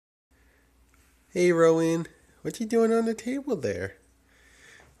Hey, Rowan. What you doing on the table there?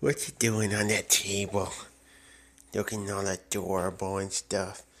 What you doing on that table? Looking all adorable and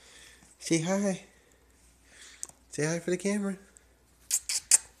stuff. Say hi. Say hi for the camera.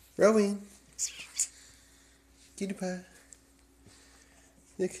 Rowan. Cutie pie.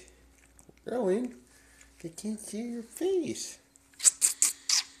 Look. Rowan. I can't see your face.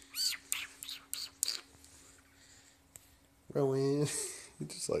 Rowan. You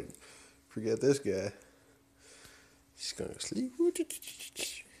just like, forget this guy. He's gonna sleep.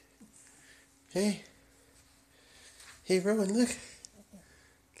 Hey. Hey, Rowan, look.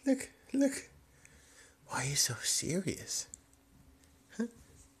 Look. Why are you so serious? Huh?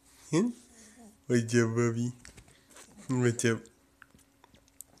 What's up, Bubby? What's up?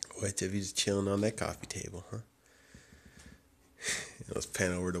 What's up? He's chilling on that coffee table, huh? Let's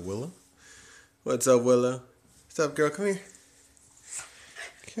pan over to Willow. What's up, Willow? What's up, girl? Come here.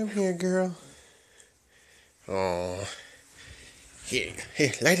 Come here, girl. Oh, here,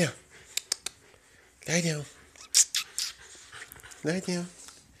 lie down. Lie down. Lie down.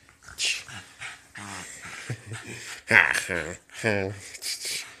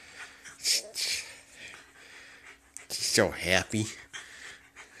 She's so happy.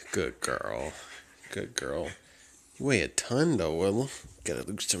 Good girl. Good girl. You weigh a ton, though, Willow. Gotta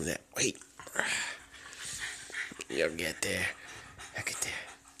lose some of that weight. You'll get there. Look at that.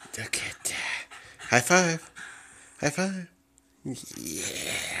 Look at that. High five. High five.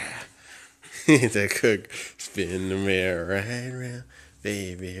 Yeah. The cook. Spin the mirror right around.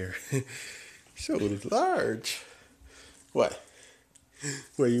 Baby. So large. What?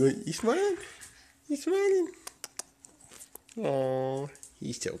 What, you smiling? You smiling? Oh,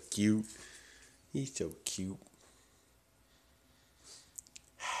 he's so cute. He's so cute.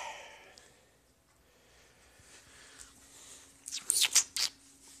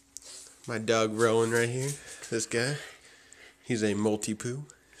 My dog Rowan right here. This guy. He's a multi-poo.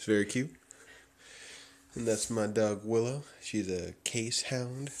 He's very cute. And that's my dog Willow. She's a case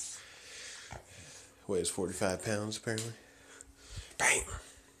hound. Weighs 45 pounds apparently. Bam!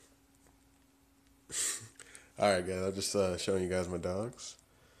 Alright guys, I'm just showing you guys my dogs.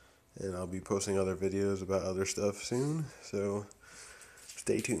 And I'll be posting other videos about other stuff soon. So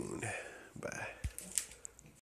stay tuned. Bye.